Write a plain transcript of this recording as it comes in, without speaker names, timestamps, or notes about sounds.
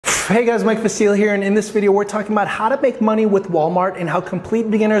So hey guys, Mike Vestil here, and in this video we're talking about how to make money with Walmart and how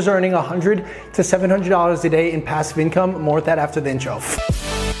complete beginners are earning $100 to $700 a day in passive income. More with that after the intro.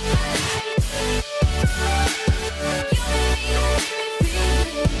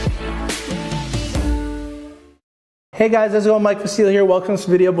 Hey guys, how's it going? Mike Vestil here. Welcome to this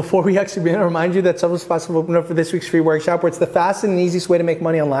video. Before we actually begin, I remind you that Subspace will open up for this week's free workshop where it's the fastest and easiest way to make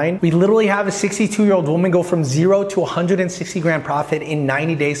money online. We literally have a 62-year-old woman go from 0 to 160 grand profit in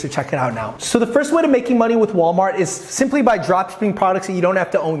 90 days, so check it out now. So the first way to making money with Walmart is simply by dropshipping products that you don't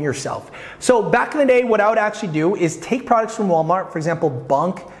have to own yourself. So back in the day, what I would actually do is take products from Walmart, for example,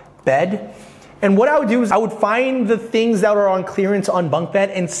 bunk, bed, and what I would do is I would find the things that are on clearance on Bunk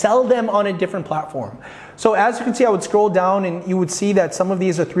Bed and sell them on a different platform. So as you can see, I would scroll down and you would see that some of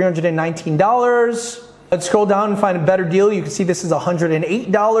these are $319. I'd scroll down and find a better deal. You can see this is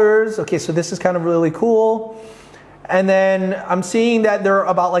 $108. Okay, so this is kind of really cool. And then I'm seeing that they're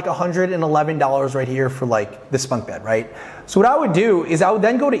about like $111 right here for like this bunk bed, right? So what I would do is I would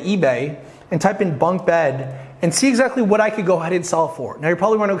then go to eBay and type in bunk bed and see exactly what I could go ahead and sell it for. Now you're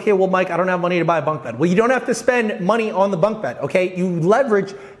probably wondering, okay, well Mike, I don't have money to buy a bunk bed. Well, you don't have to spend money on the bunk bed, okay? You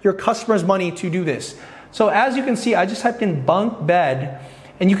leverage your customer's money to do this. So as you can see, I just typed in bunk bed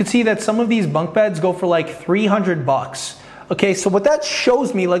and you can see that some of these bunk beds go for like 300 bucks. Okay, so what that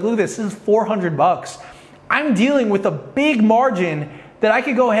shows me, like look at this is 400 bucks. I'm dealing with a big margin that I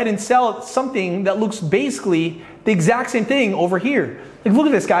could go ahead and sell something that looks basically the exact same thing over here. Like look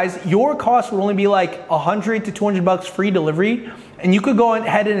at this guys, your cost would only be like 100 to 200 bucks free delivery, and you could go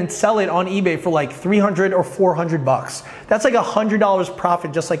ahead and sell it on eBay for like 300 or 400 bucks. That's like $100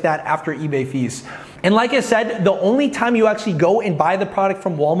 profit just like that after eBay fees. And like I said, the only time you actually go and buy the product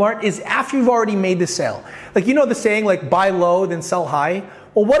from Walmart is after you've already made the sale. Like you know the saying like buy low then sell high?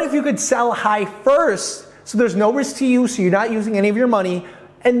 Well, what if you could sell high first so there's no risk to you, so you're not using any of your money,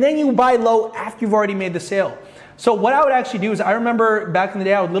 and then you buy low after you've already made the sale? So what I would actually do is, I remember back in the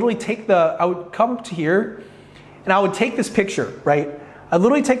day, I would literally I would come to here and I would take this picture, right? I'd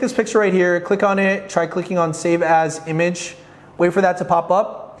literally take this picture right here, click on it, try clicking on save as image, wait for that to pop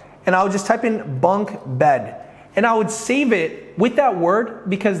up, and I would just type in bunk bed. And I would save it with that word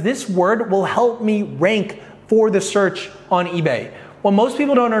because this word will help me rank for the search on eBay. What most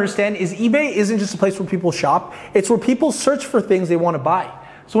people don't understand is eBay isn't just a place where people shop, it's where people search for things they want to buy.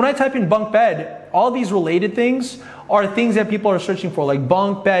 So when I type in bunk bed, all these related things are things that people are searching for, like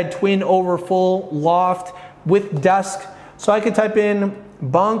bunk bed, twin over, full, loft, with desk. So I could type in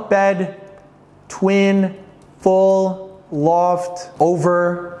bunk bed, twin, full, loft,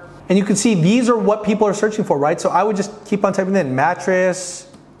 over, and you can see these are what people are searching for, right? So I would just keep on typing in mattress,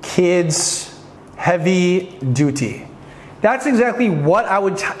 kids, heavy duty. That's exactly what I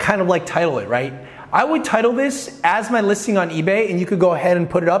would kind of like title it, right? I would title this as my listing on eBay, and you could go ahead and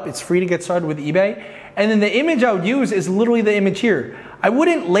put it up. It's free to get started with eBay. And then the image I would use is literally the image here. I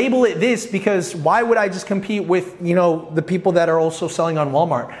wouldn't label it this because why would I just compete with, you know, the people that are also selling on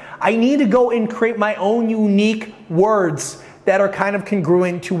Walmart? I need to go and create my own unique words that are kind of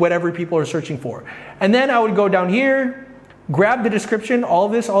congruent to whatever people are searching for. And then I would go down here, grab the description, all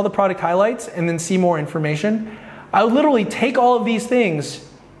of this, all the product highlights, and then see more information. I would literally take all of these things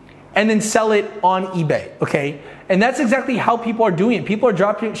and then sell it on eBay, okay? And that's exactly how people are doing it. People are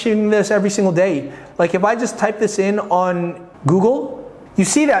dropshipping this every single day. Like if I just type this in on Google, you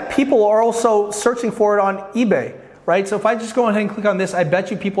see that people are also searching for it on eBay, right? So if I just go ahead and click on this, I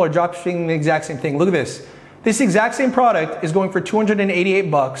bet you people are dropshipping the exact same thing. Look at this. This exact same product is going for 288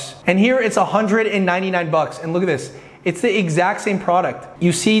 bucks, and here it's 199 bucks. And look at this. It's the exact same product.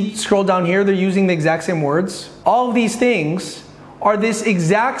 You see, scroll down here, they're using the exact same words. All of these things are this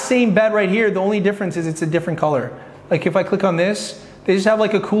exact same bed right here. The only difference is it's a different color. Like if I click on this, they just have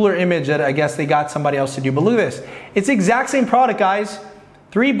like a cooler image that I guess they got somebody else to do. But look at this. It's the exact same product, guys.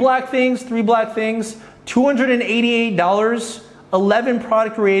 3 black things, $288, 11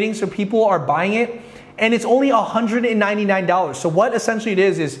 product ratings, so people are buying it. And it's only $199. So what essentially it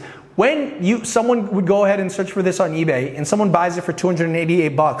is when someone would go ahead and search for this on eBay and someone buys it for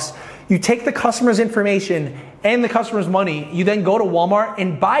 288 bucks, you take the customer's information and the customer's money, you then go to Walmart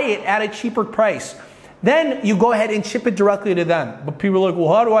and buy it at a cheaper price. Then you go ahead and ship it directly to them. But people are like,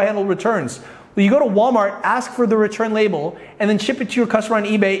 well, how do I handle returns? Well, you go to Walmart, ask for the return label, and then ship it to your customer on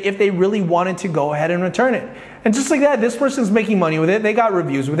eBay if they really wanted to go ahead and return it. And just like that, this person's making money with it, they got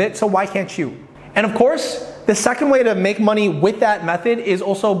reviews with it, so why can't you? And of course, the second way to make money with that method is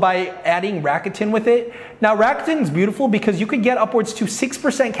also by adding Rakuten with it. Now Rakuten is beautiful because you could get upwards to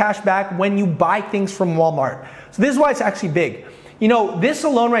 6% cash back when you buy things from Walmart. So this is why it's actually big. You know, this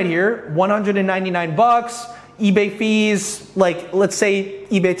alone right here, 199 bucks, eBay fees, like let's say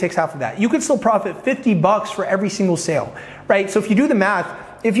eBay takes half of that. You could still profit $50 for every single sale, right? So if you do the math,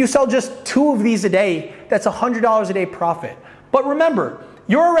 if you sell just 2 of these a day, that's $100 a day profit. But remember,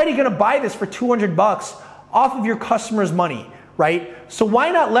 you're already gonna buy this for $200 off of your customer's money, right? So why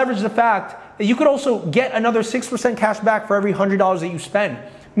not leverage the fact that you could also get another 6% cash back for every $100 that you spend?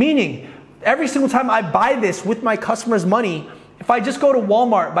 Meaning, every single time I buy this with my customer's money, if I just go to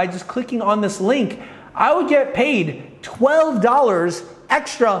Walmart by just clicking on this link, I would get paid $12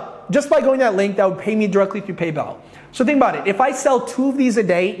 extra just by going to that link that would pay me directly through PayPal. So think about it. If I sell 2 of these a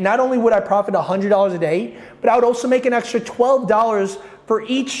day, not only would I profit $100 a day, but I would also make an extra $12 for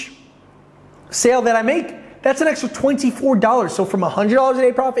each sale that I make. That's an extra $24. So from $100 a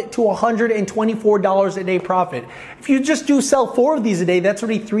day profit to $124 a day profit. If you just sell 4 of these a day, that's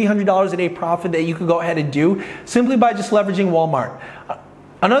already $300 a day profit that you could go ahead and do simply by just leveraging Walmart.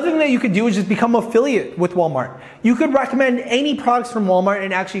 Another thing that you could do is just become an affiliate with Walmart. You could recommend any products from Walmart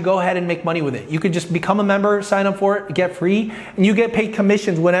and actually go ahead and make money with it. You could just become a member, sign up for it, get free, and you get paid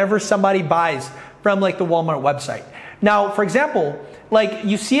commissions whenever somebody buys from like the Walmart website. Now, for example, like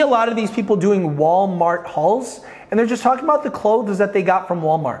you see a lot of these people doing Walmart hauls, and they're just talking about the clothes that they got from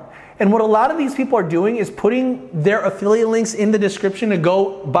Walmart. And what a lot of these people are doing is putting their affiliate links in the description to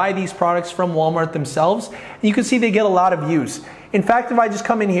go buy these products from Walmart themselves. And you can see they get a lot of views. In fact, if I just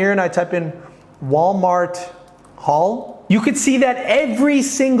come in here and I type in Walmart haul, you could see that every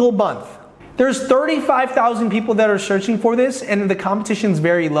single month, there's 35,000 people that are searching for this, and the competition's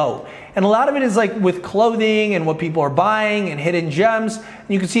very low. And a lot of it is like with clothing and what people are buying and hidden gems. And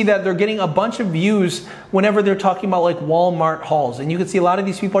you can see that they're getting a bunch of views whenever they're talking about like Walmart hauls. And you can see a lot of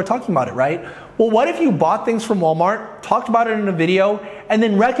these people are talking about it, right? Well, what if you bought things from Walmart, talked about it in a video, and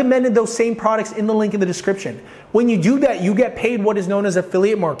then recommended those same products in the link in the description? When you do that, you get paid what is known as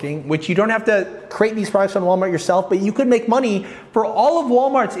affiliate marketing, which you don't have to create these products on Walmart yourself, but you could make money for all of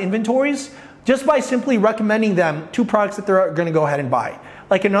Walmart's inventories just by simply recommending them 2 products that they're gonna go ahead and buy.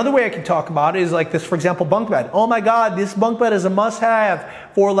 Like another way I could talk about it is like this, for example, bunk bed. Oh my God, this bunk bed is a must-have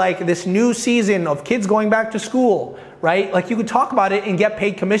for like this new season of kids going back to school, right? Like you could talk about it and get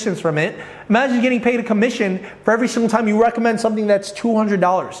paid commissions from it. Imagine getting paid a commission for every single time you recommend something that's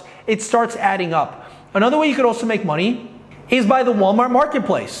 $200. It starts adding up. Another way you could also make money is by the Walmart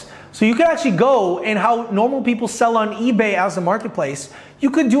marketplace. So you could actually go, and how normal people sell on eBay as a marketplace, you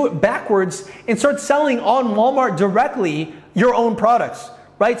could do it backwards and start selling on Walmart directly your own products,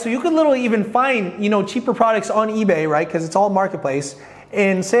 right? So you could literally even find, cheaper products on eBay, right? Because it's all marketplace.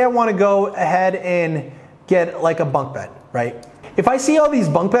 And say I want to go ahead and get like a bunk bed, right? If I see all these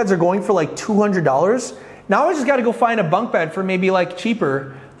bunk beds are going for like $200, now I just got to go find a bunk bed for maybe like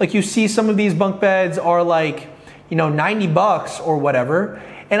cheaper. Like you see some of these bunk beds are like, $90 or whatever.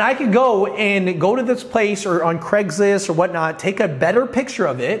 And I could go to this place or on Craigslist or whatnot, take a better picture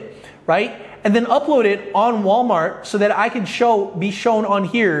of it, right? And then upload it on Walmart so that I can be shown on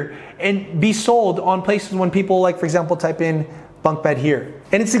here and be sold on places when people, like for example, type in bunk bed here.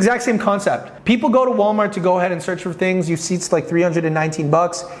 And it's the exact same concept. People go to Walmart to go ahead and search for things. You see it's like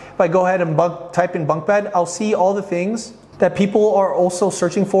 $319. If I go ahead and type in bunk bed, I'll see all the things that people are also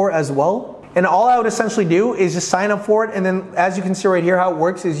searching for as well. And all I would essentially do is just sign up for it. And then as you can see right here, how it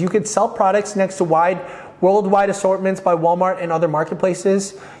works is you could sell products next to worldwide assortments by Walmart and other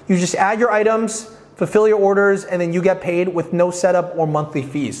marketplaces. You just add your items, fulfill your orders, and then you get paid with no setup or monthly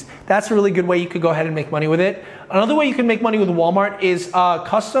fees. That's a really good way you could go ahead and make money with it. Another way you can make money with Walmart is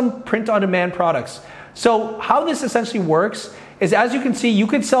custom print-on-demand products. So how this essentially works is, as you can see, you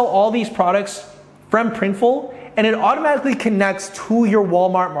could sell all these products from Printful, and it automatically connects to your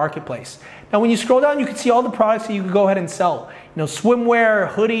Walmart marketplace. Now, when you scroll down, you can see all the products that you could go ahead and sell. Swimwear,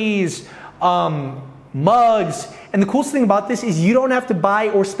 hoodies, mugs. And the coolest thing about this is you don't have to buy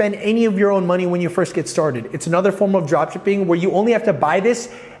or spend any of your own money when you first get started. It's another form of dropshipping where you only have to buy this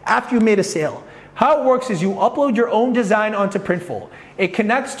after you made a sale. How it works is you upload your own design onto Printful. It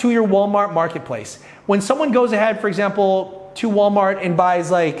connects to your Walmart marketplace. When someone goes ahead, for example, to Walmart and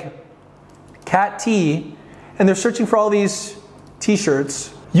buys like cat tea, and they're searching for all these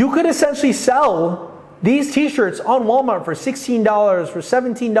t-shirts, you could essentially sell these t-shirts on Walmart for $16, for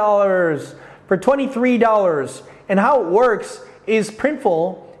 $17, for $23. And how it works is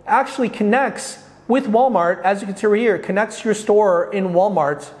Printful actually connects with Walmart. As you can see right here, it connects to your store in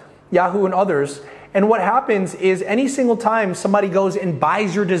Walmart, Yahoo, and others. And what happens is any single time somebody goes and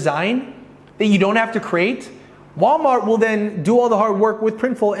buys your design that you don't have to create, Walmart will then do all the hard work with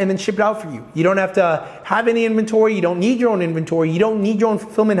Printful and then ship it out for you. You don't have to have any inventory. You don't need your own inventory. You don't need your own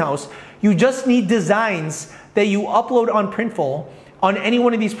fulfillment house. You just need designs that you upload on Printful on any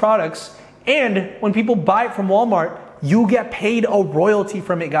one of these products, And when people buy it from Walmart, you get paid a royalty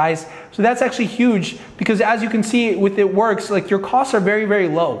from it, guys. So that's actually huge because as you can see with it works, like your costs are very, very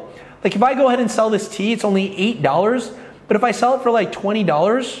low. Like if I go ahead and sell this tee, it's only $8, but if I sell it for like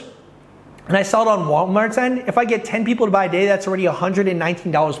 $20 and I sell it on Walmart's end, if I get 10 people to buy a day, that's already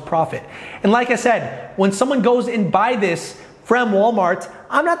 $119 profit. And like I said, when someone goes and buy this from Walmart,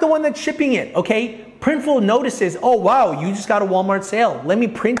 I'm not the one that's shipping it, okay? Printful notices, oh wow, you just got a Walmart sale. Let me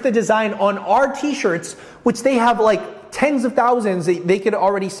print the design on our t-shirts, which they have like tens of thousands that they could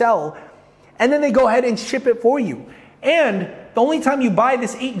already sell. And then they go ahead and ship it for you. And the only time you buy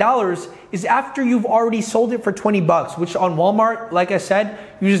this $8 is after you've already sold it for 20 bucks, which on Walmart, like I said,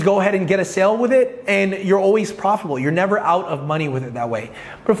 you just go ahead and get a sale with it and you're always profitable. You're never out of money with it that way.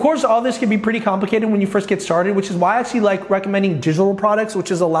 But of course, all this can be pretty complicated when you first get started, which is why I actually like recommending digital products,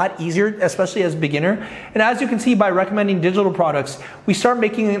 which is a lot easier, especially as a beginner. And as you can see, by recommending digital products, we start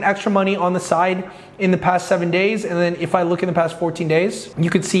making an extra money on the side in the past 7 days. And then if I look in the past 14 days, you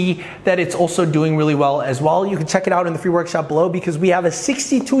can see that it's also doing really well as well. You can check it out in the free workshop below because we have a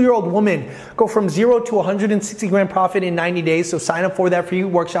 62-year-old woman go from 0 to 160 grand profit in 90 days. So sign up for that free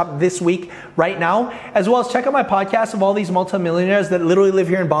workshop this week right now, as well as check out my podcast of all these multimillionaires that literally live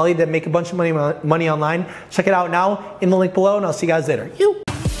here in Bali that make a bunch of money online. Check it out now in the link below and I'll see you guys later.